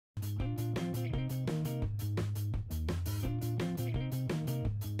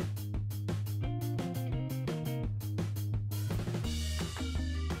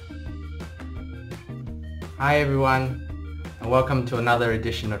Hi everyone, and welcome to another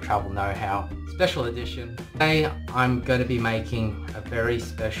edition of Travel Know-How, special edition. Today I'm going to be making a very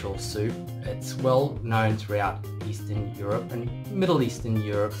special soup. It's well known throughout Eastern Europe and Middle Eastern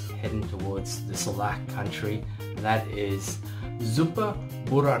Europe, heading towards the Slovak country, and that is Zupa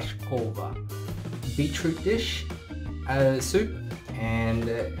Buraczkowa, beetroot dish soup, and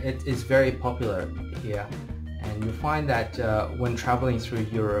it is very popular here. And you'll find that when traveling through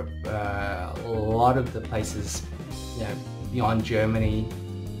Europe, a lot of the places, beyond Germany,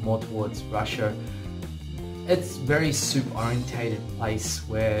 more towards Russia, it's very soup orientated place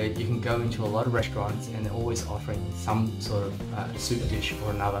where you can go into a lot of restaurants and they're always offering some sort of soup dish or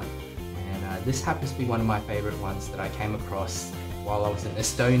another. And this happens to be one of my favorite ones that I came across while I was in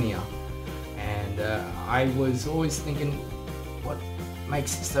Estonia. And I was always thinking, what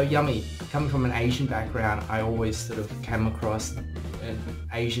makes it so yummy? Coming from an Asian background, I always sort of came across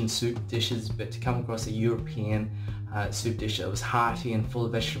Asian soup dishes, but to come across a European soup dish that was hearty and full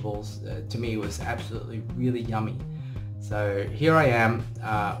of vegetables, to me was absolutely really yummy. So here I am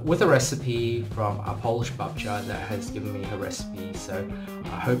with a recipe from a Polish babcia that has given me her recipe, so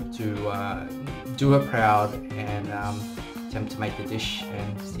I hope to do her proud and attempt to make the dish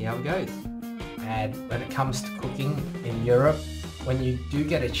and see how it goes. And when it comes to cooking in Europe, when you do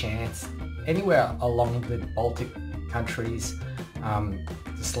get a chance, anywhere along the Baltic countries,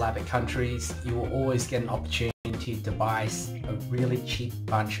 the Slavic countries, you will always get an opportunity to buy a really cheap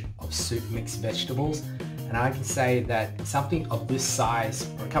bunch of soup mixed vegetables. And I can say that something of this size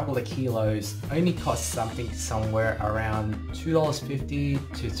for a couple of kilos only costs something somewhere around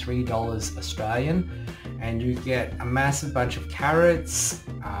 $2.50 to $3 Australian. And you get a massive bunch of carrots,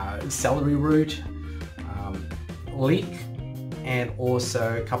 celery root, leek, and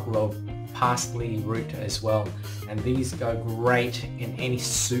also a couple of parsley root as well. And these go great in any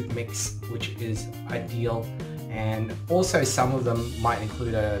soup mix, which is ideal. And also some of them might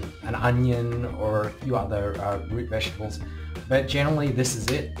include an onion or a few other root vegetables. But generally this is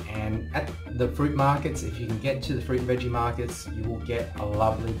it. And at the fruit markets, if you can get to the fruit and veggie markets, you will get a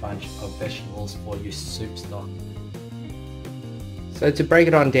lovely bunch of vegetables for your soup stock. So to break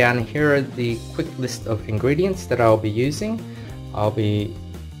it on down, here are the quick list of ingredients that I'll be using. I'll be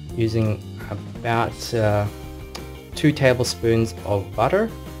using about 2 tablespoons of butter,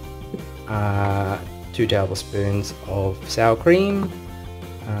 2 tablespoons of sour cream,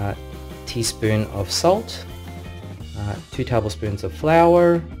 teaspoon of salt, 2 tablespoons of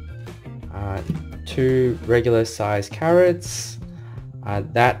flour, 2 regular sized carrots,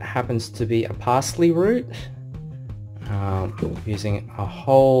 that happens to be a parsley root, using a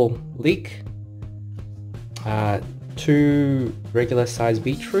whole leek, 2 regular sized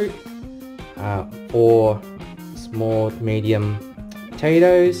beetroot, 4 small medium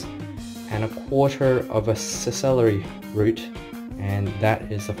potatoes, and 1/4 of a celery root, and that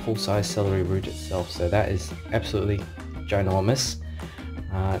is a full-size celery root itself, so that is absolutely ginormous.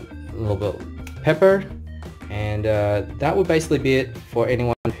 A little bit of pepper, and that would basically be it for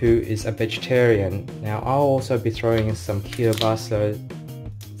anyone who is a vegetarian. Now I'll also be throwing in some kielbasa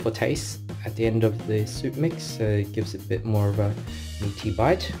for taste at the end of the soup mix, so it gives it a bit more of a meaty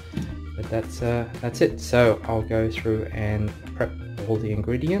bite. But that's it. So I'll go through and prep all the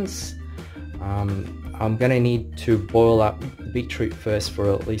ingredients. I'm gonna need to boil up the beetroot first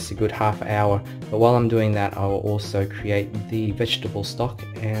for at least a good half hour, but while I'm doing that I will also create the vegetable stock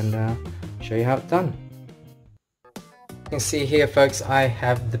and show you how it's done. You can see here, folks, I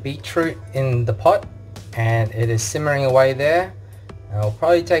have the beetroot in the pot and it is simmering away there. It'll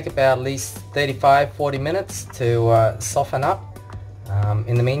probably take about at least 35-40 minutes to soften up.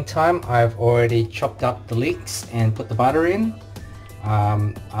 In the meantime, I've already chopped up the leeks and put the butter in.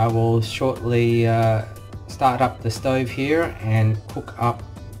 I will shortly start up the stove here and cook up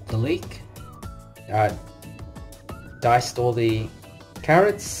the leek. Diced all the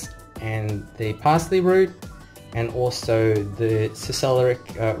carrots and the parsley root and also the celery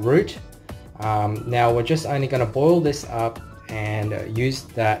root. Now we're just only going to boil this up and use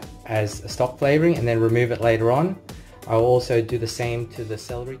that as a stock flavoring and then remove it later on. I'll also do the same to the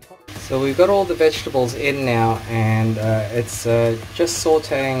celery top. So we've got all the vegetables in now, and it's just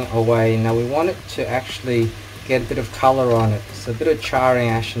sauteing away. Now we want it to actually get a bit of color on it, so a bit of charring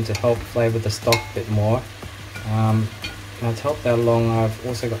action to help flavor the stock a bit more. Now to help that along, I've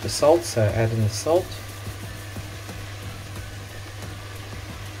also got the salt, so add in the salt.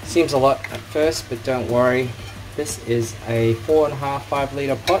 Seems a lot at first, but don't worry. This is a 4.5-5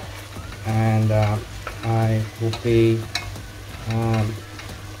 litre pot, and I will be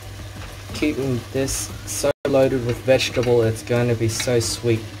keeping this so loaded with vegetable, it's going to be so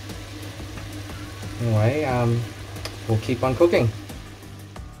sweet. Anyway, we'll keep on cooking.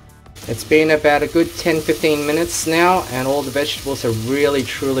 It's been about a good 10-15 minutes now, and all the vegetables are really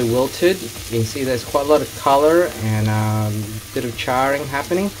truly wilted. You can see there's quite a lot of color and a bit of charring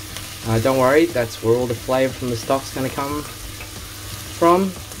happening. Don't worry, that's where all the flavor from the stock's going to come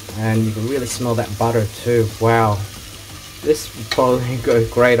from, and you can really smell that butter too. Wow, this would probably go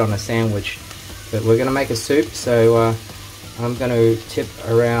great on a sandwich. But we're going to make a soup, so I'm going to tip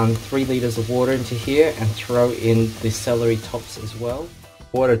around 3 liters of water into here and throw in the celery tops as well.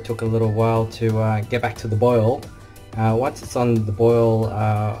 Water took a little while to get back to the boil. Once it's on the boil,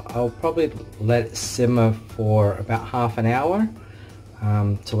 I'll probably let it simmer for about half an hour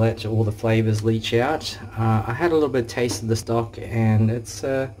to let all the flavors leach out. I had a little bit of taste of the stock, and it's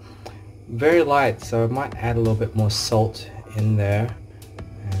very light, so I might add a little bit more salt in there,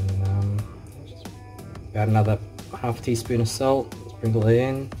 and just about another half teaspoon of salt. Sprinkle it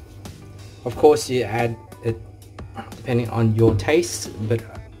in. Of course, you add it depending on your taste, but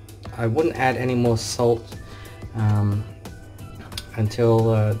I wouldn't add any more salt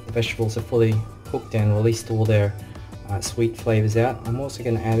until the vegetables are fully cooked and released all their sweet flavors out. I'm also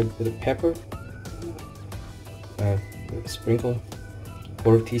going to add a bit of pepper, a sprinkle,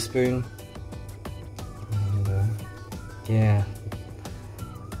 quarter teaspoon, and yeah,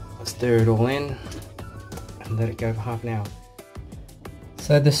 I'll stir it all in and let it go for half an hour.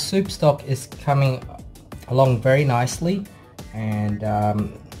 So the soup stock is coming along very nicely, and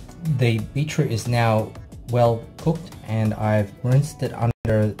the beetroot is now well cooked, and I've rinsed it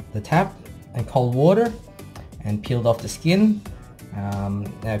under the tap in cold water and peeled off the skin. Now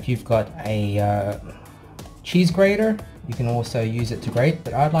if you've got a cheese grater, you can also use it to grate,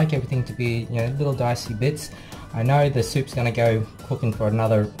 but I'd like everything to be, you know, little dicey bits. I know the soup's going to go cooking for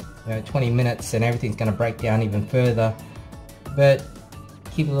another 20 minutes and everything's going to break down even further, but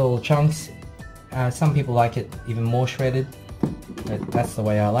keep little chunks. Some people like it even more shredded, but that's the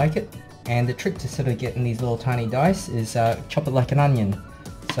way I like it. And the trick to sort of getting these little tiny dice is chop it like an onion.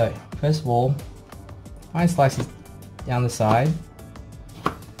 So first of all, fine slices down the side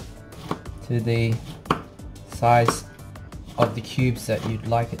to the size of the cubes that you'd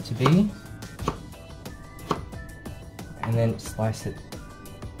like it to be, and then slice it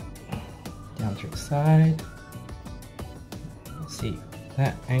down through the side. Let's see,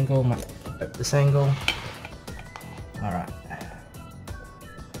 that angle might at this angle. Alright,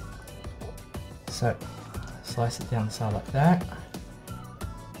 so slice it down the side like that,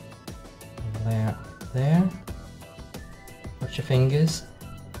 lay out there, watch your fingers,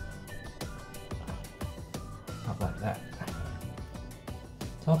 up like that,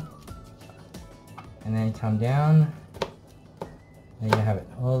 top, and then you come down, there you have it,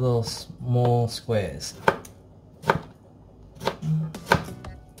 all little small squares.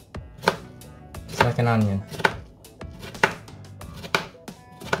 Like an onion.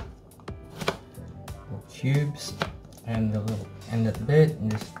 Little cubes and the little end of the bit,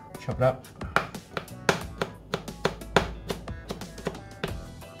 and just chop it up.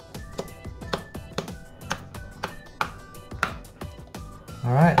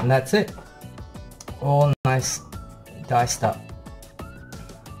 Alright, and that's it. All nice diced up.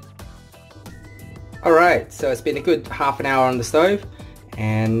 Alright, so it's been a good half an hour on the stove,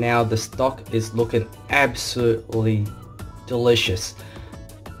 and now the stock is looking absolutely delicious.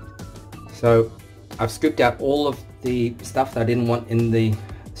 So I've scooped out all of the stuff that I didn't want in the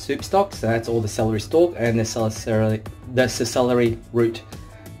soup stock, so that's all the celery stalk and the celery root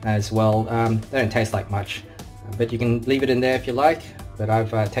as well. They don't taste like much, but you can leave it in there if you like, but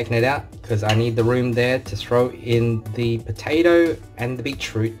I've taken it out because I need the room there to throw in the potato and the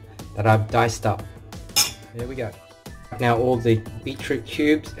beetroot that I've diced up. There we go. Now all the beetroot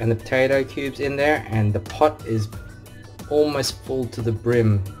cubes and the potato cubes in there, and the pot is almost full to the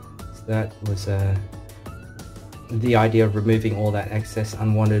brim. So that was the idea of removing all that excess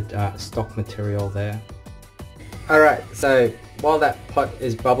unwanted stock material there. Alright, so while that pot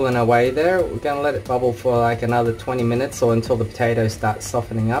is bubbling away there, we're going to let it bubble for like another 20 minutes or until the potatoes start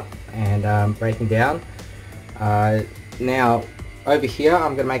softening up and breaking down. Now over here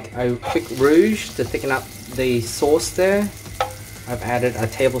I'm going to make a quick rouge to thicken up the sauce there. I've added a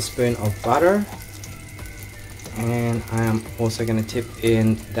tablespoon of butter, and I am also going to tip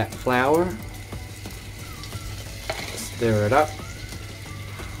in that flour, stir it up,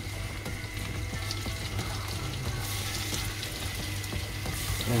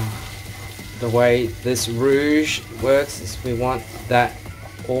 now, the way this rouge works is we want that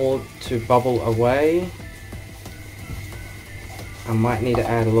all to bubble away. I might need to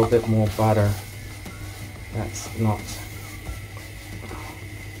add a little bit more butter. That's not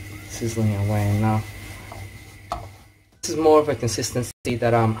sizzling away enough. This is more of a consistency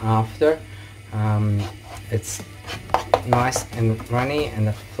that I'm after. It's nice and runny and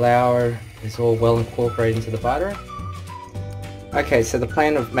the flour is all well incorporated into the butter. Okay, so the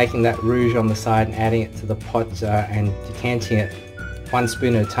plan of making that rouge on the side and adding it to the pot and decanting it 1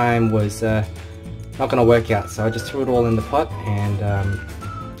 spoon at a time was not going to work out, so I just threw it all in the pot, and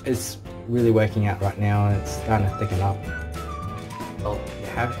it's really working out right now, and it's starting to thicken up. Well, if you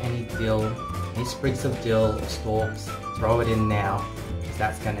have any dill, any sprigs of dill or stalks, throw it in now, because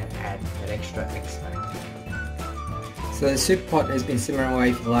that's going to add that extra X factor. So the soup pot has been simmering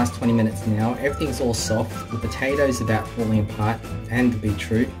away for the last 20 minutes now. Everything's all soft, the potatoes about falling apart, and the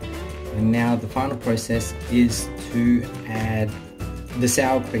beetroot. And now the final process is to add the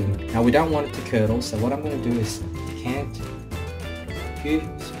sour cream. Now we don't want it to curdle, so what I'm going to do is decant a few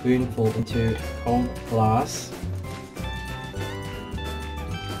spoonfuls into cold glass,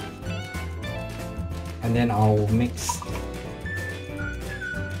 and then I'll mix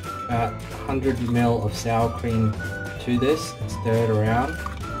about 100 ml of sour cream to this and stir it around.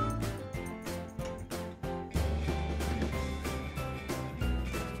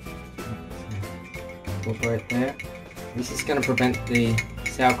 Incorporate there. This is going to prevent the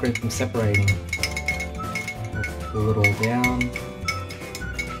sour cream from separating. Pull it all down.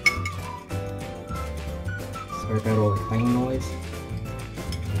 Sorry about all the clang noise.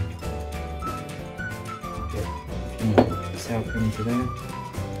 Get a few more sour cream into there.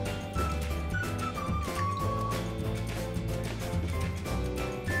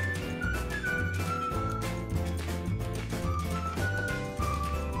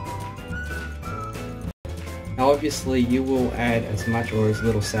 Now obviously you will add as much or as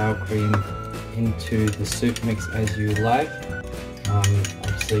little sour cream into the soup mix as you like.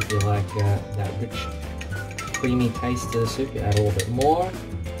 Obviously if you like that rich creamy taste to the soup, you add a little bit more.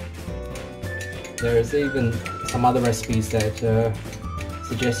 There's even some other recipes that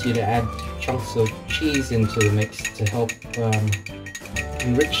suggest you to add chunks of cheese into the mix to help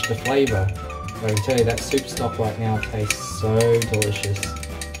enrich the flavour. I can tell you that soup stock right now tastes so delicious.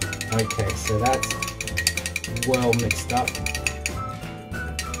 Okay, so that's well mixed up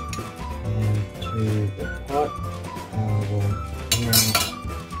into the pot. I will now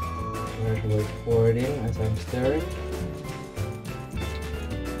gradually pour it in as I'm stirring.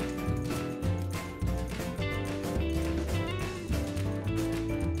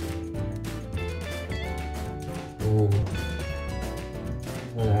 Ooh,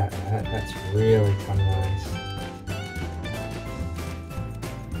 that's really come nice.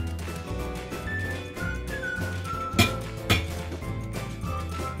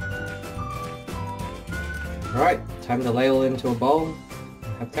 Alright, time to ladle into a bowl and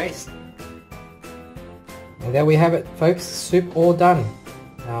have a taste. And there we have it, folks, soup all done.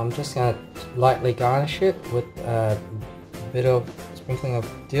 Now I'm just going to lightly garnish it with a bit of sprinkling of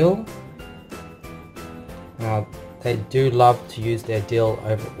dill. Now they do love to use their dill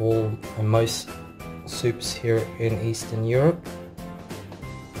over all and most soups here in Eastern Europe.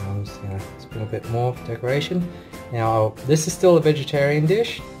 I'm just going to sprinkle a bit more for decoration. Now this is still a vegetarian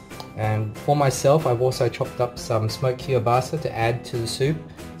dish. And for myself, I've also chopped up some smoked kielbasa to add to the soup,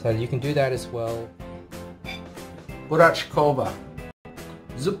 so you can do that as well. Buraczkowa,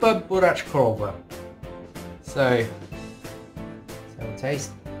 Zupa Buraczkowa. So, let's have a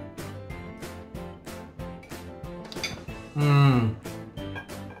taste.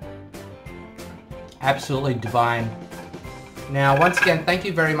 Absolutely divine. Now, once again, thank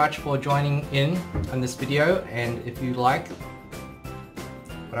you very much for joining in on this video, and if you like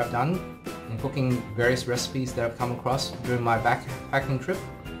what I've done in cooking various recipes that I've come across during my backpacking trip,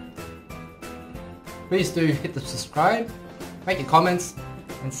 please do hit the subscribe, make your comments,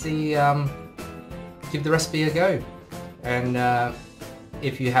 and see, give the recipe a go. And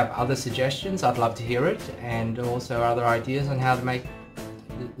if you have other suggestions, I'd love to hear it, and also other ideas on how to make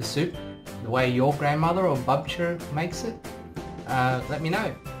the soup the way your grandmother or babcia makes it, let me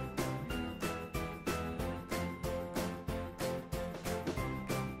know.